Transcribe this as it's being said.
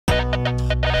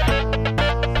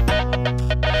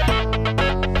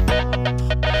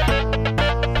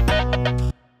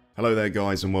Hello there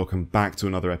guys, and welcome back to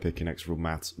another epic Inexorable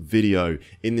Maths video.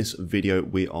 In this video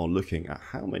we are looking at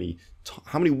how many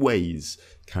ways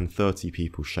can 30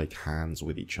 people shake hands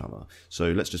with each other.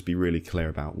 So let's just be really clear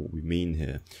about what we mean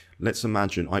here. Let's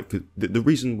imagine, the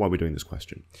reason why we're doing this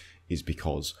question is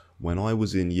because when I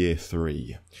was in year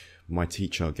 3, my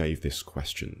teacher gave this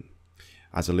question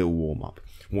as a little warm-up.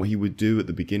 What he would do at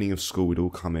the beginning of school, we'd all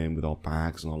come in with our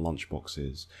bags and our lunch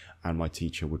boxes, and my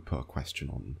teacher would put a question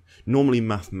on, normally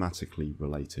mathematically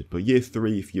related. But year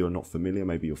 3, if you're not familiar,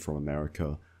 maybe you're from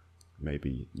America,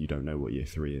 maybe you don't know what year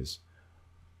 3 is.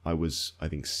 I was, I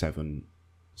think, 7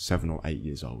 or 8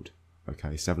 years old.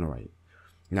 Okay, 7 or 8.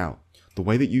 Now, the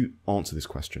way that you answer this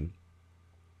question,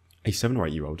 a 7 or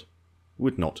 8 year old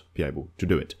would not be able to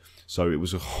do it. So it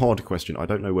was a hard question. I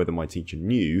don't know whether my teacher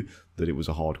knew that it was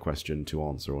a hard question to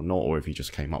answer or not, or if he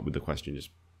just came up with the question just,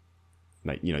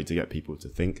 you know, to get people to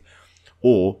think,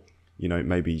 or, you know,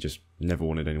 maybe he just never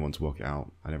wanted anyone to work it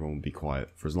out and everyone would be quiet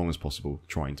for as long as possible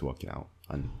trying to work it out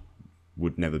and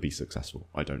would never be successful.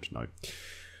 I don't know.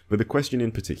 But the question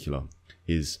in particular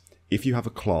is, if you have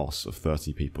a class of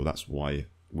 30 people, that's why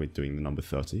we're doing the number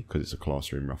 30, because it's a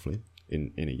classroom roughly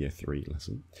in a year 3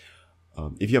 lesson.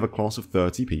 If you have a class of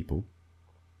 30 people,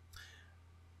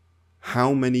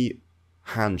 how many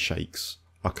handshakes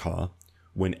occur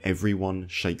when everyone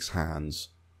shakes hands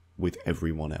with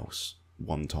everyone else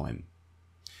one time?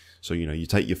 So, you know, you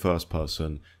take your first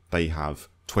person, they have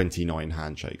 29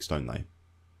 handshakes, don't they?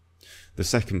 The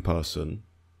second person,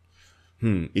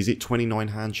 is it 29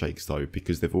 handshakes though?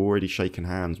 Because they've already shaken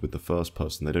hands with the first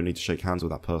person. They don't need to shake hands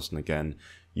with that person again.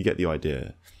 You get the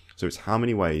idea. So it's how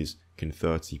many ways can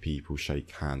 30 people shake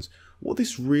hands? What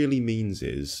this really means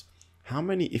is, how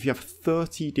many, if you have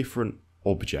 30 different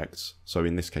objects, so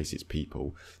in this case it's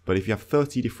people, but if you have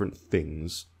 30 different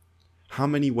things, how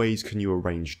many ways can you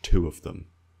arrange 2 of them?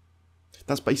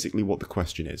 That's basically what the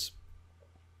question is.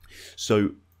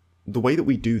 So the way that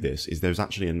we do this is there's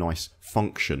actually a nice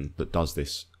function that does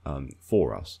this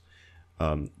for us.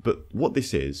 But what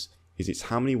this is it's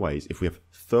how many ways, if we have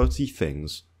 30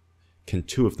 things, can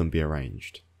 2 of them be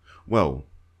arranged? Well,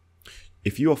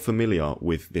 if you are familiar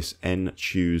with this n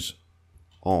choose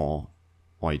r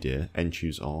idea, n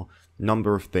choose r,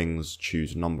 number of things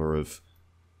choose number of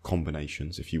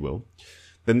combinations, if you will,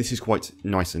 then this is quite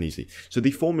nice and easy. So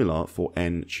the formula for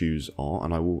n choose r,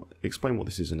 and I will explain what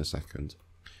this is in a second,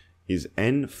 is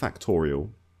n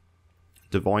factorial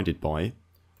divided by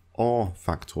r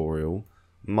factorial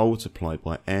multiplied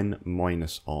by n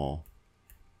minus r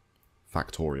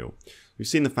factorial. We've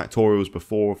seen the factorials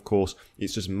before, of course.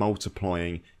 It's just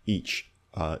multiplying each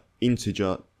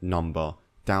integer number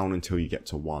down until you get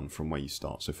to 1 from where you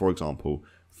start. So for example,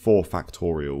 4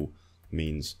 factorial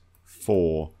means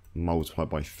 4 multiplied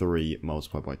by 3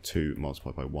 multiplied by 2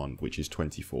 multiplied by 1, which is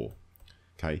 24.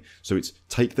 Okay, so it's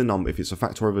take the number, if it's a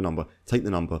factor of a number, take the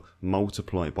number,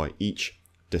 multiply it by each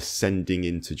descending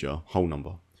integer, whole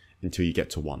number, until you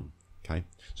get to 1. Okay,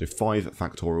 so 5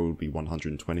 factorial would be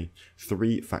 120,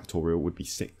 3 factorial would be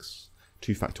 6,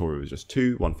 2 factorial is just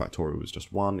 2, 1 factorial is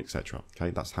just 1, etc.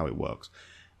 Okay, that's how it works.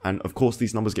 And of course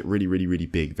these numbers get really, really, really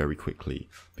big very quickly,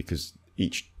 because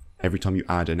every time you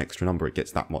add an extra number it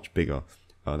gets that much bigger,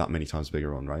 that many times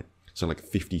bigger on, right? So like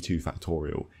 52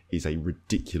 factorial is a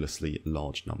ridiculously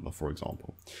large number, for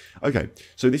example. Okay,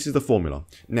 so this is the formula.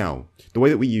 Now, the way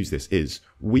that we use this is,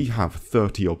 we have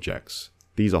 30 objects.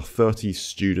 These are 30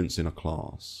 students in a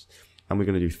class. And we're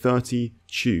going to do 30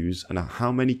 choose, and how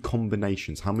many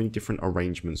combinations, how many different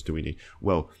arrangements do we need?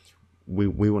 Well, we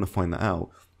want to find that out,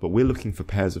 but we're looking for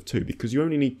pairs of 2, because you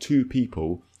only need 2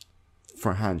 people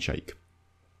for a handshake.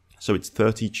 So it's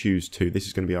 30 choose 2. This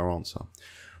is going to be our answer.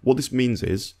 What this means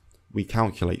is, we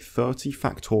calculate 30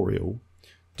 factorial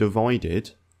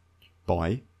divided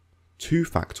by 2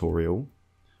 factorial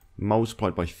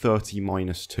multiplied by 30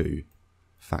 minus 2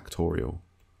 factorial.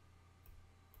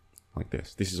 Like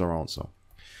this. This is our answer.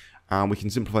 And we can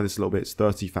simplify this a little bit. It's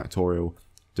 30 factorial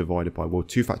divided by, well,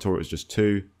 2 factorial is just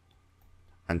 2,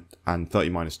 and 30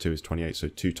 minus 2 is 28, so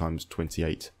 2 times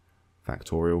 28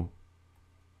 factorial.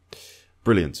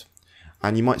 Brilliant.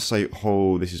 And you might say,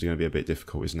 oh, this is going to be a bit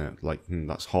difficult, isn't it? Like,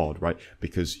 that's hard, right?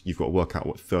 Because you've got to work out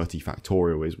what 30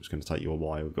 factorial is, which is going to take you a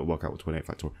while. You've got to work out what 28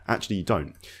 factorial. Actually, you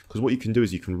don't. Because what you can do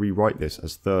is you can rewrite this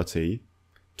as 30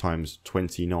 times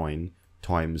 29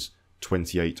 times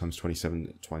 28 times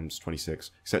 27 times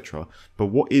 26, etc. But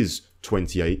what is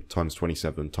 28 times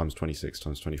 27 times 26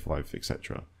 times 25,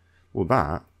 etc.? Well,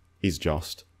 that is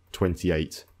just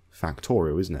 28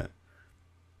 factorial, isn't it?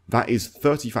 that is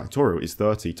 30 factorial is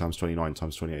 30 times 29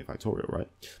 times 28 factorial, right?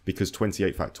 Because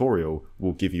 28 factorial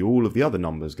will give you all of the other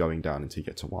numbers going down until you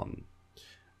get to 1.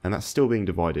 And that's still being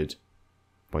divided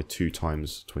by 2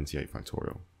 times 28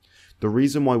 factorial. The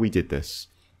reason why we did this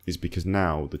is because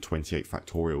now the 28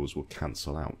 factorials will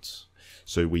cancel out.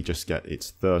 So we just get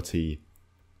it's 30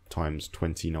 times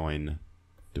 29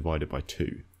 divided by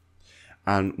 2.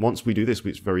 And once we do this,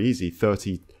 it's very easy.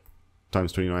 30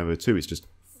 times 29 over 2 is just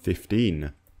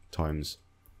 15 times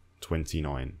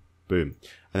 29. Boom.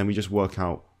 And then we just work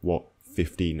out what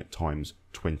 15 times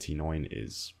 29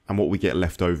 is. And what we get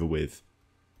left over with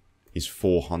is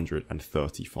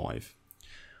 435.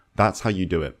 That's how you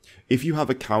do it. If you have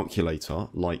a calculator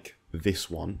like this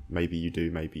one, maybe you do,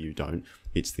 maybe you don't.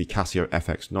 It's the Casio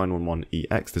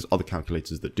FX911EX. There's other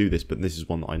calculators that do this, but this is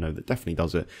one that I know that definitely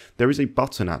does it. There is a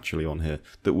button actually on here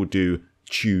that will do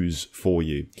choose for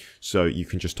you. So you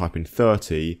can just type in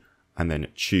 30 and then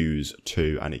choose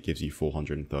 2 and it gives you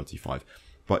 435.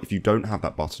 But if you don't have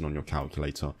that button on your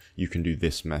calculator, you can do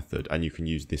this method and you can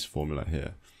use this formula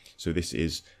here. So this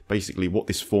is basically what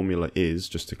this formula is,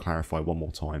 just to clarify one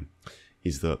more time,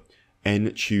 is that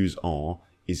n choose r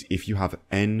is if you have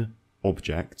n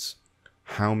objects,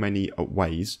 how many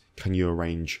ways can you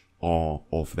arrange r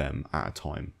of them at a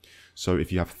time? So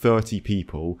if you have 30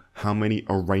 people, how many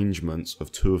arrangements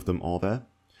of 2 of them are there?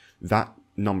 That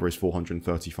number is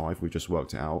 435, we've just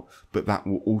worked it out, but that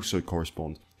will also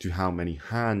correspond to how many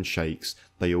handshakes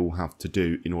they all have to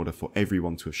do in order for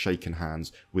everyone to have shaken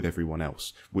hands with everyone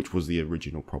else, which was the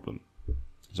original problem.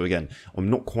 So again, I'm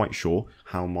not quite sure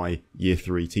how my year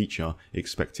 3 teacher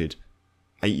expected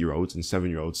 8-year-olds and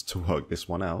 7-year-olds to work this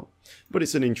one out, but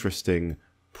it's an interesting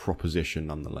proposition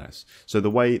nonetheless. So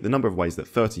the number of ways that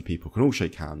 30 people can all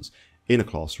shake hands in a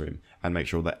classroom and make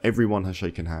sure that everyone has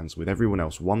shaken hands with everyone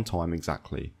else one time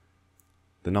exactly,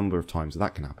 the number of times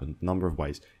that can happen, the number of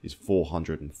ways, is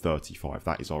 435.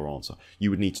 That is our answer. You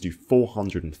would need to do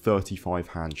 435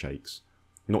 handshakes,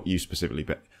 not you specifically,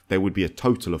 but there would be a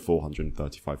total of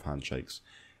 435 handshakes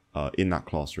in that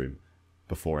classroom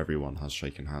before everyone has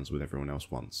shaken hands with everyone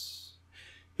else once.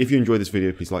 If you enjoyed this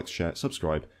video, please like, share,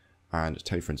 subscribe, and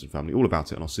tell your friends and family all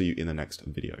about it, and I'll see you in the next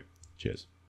video. Cheers.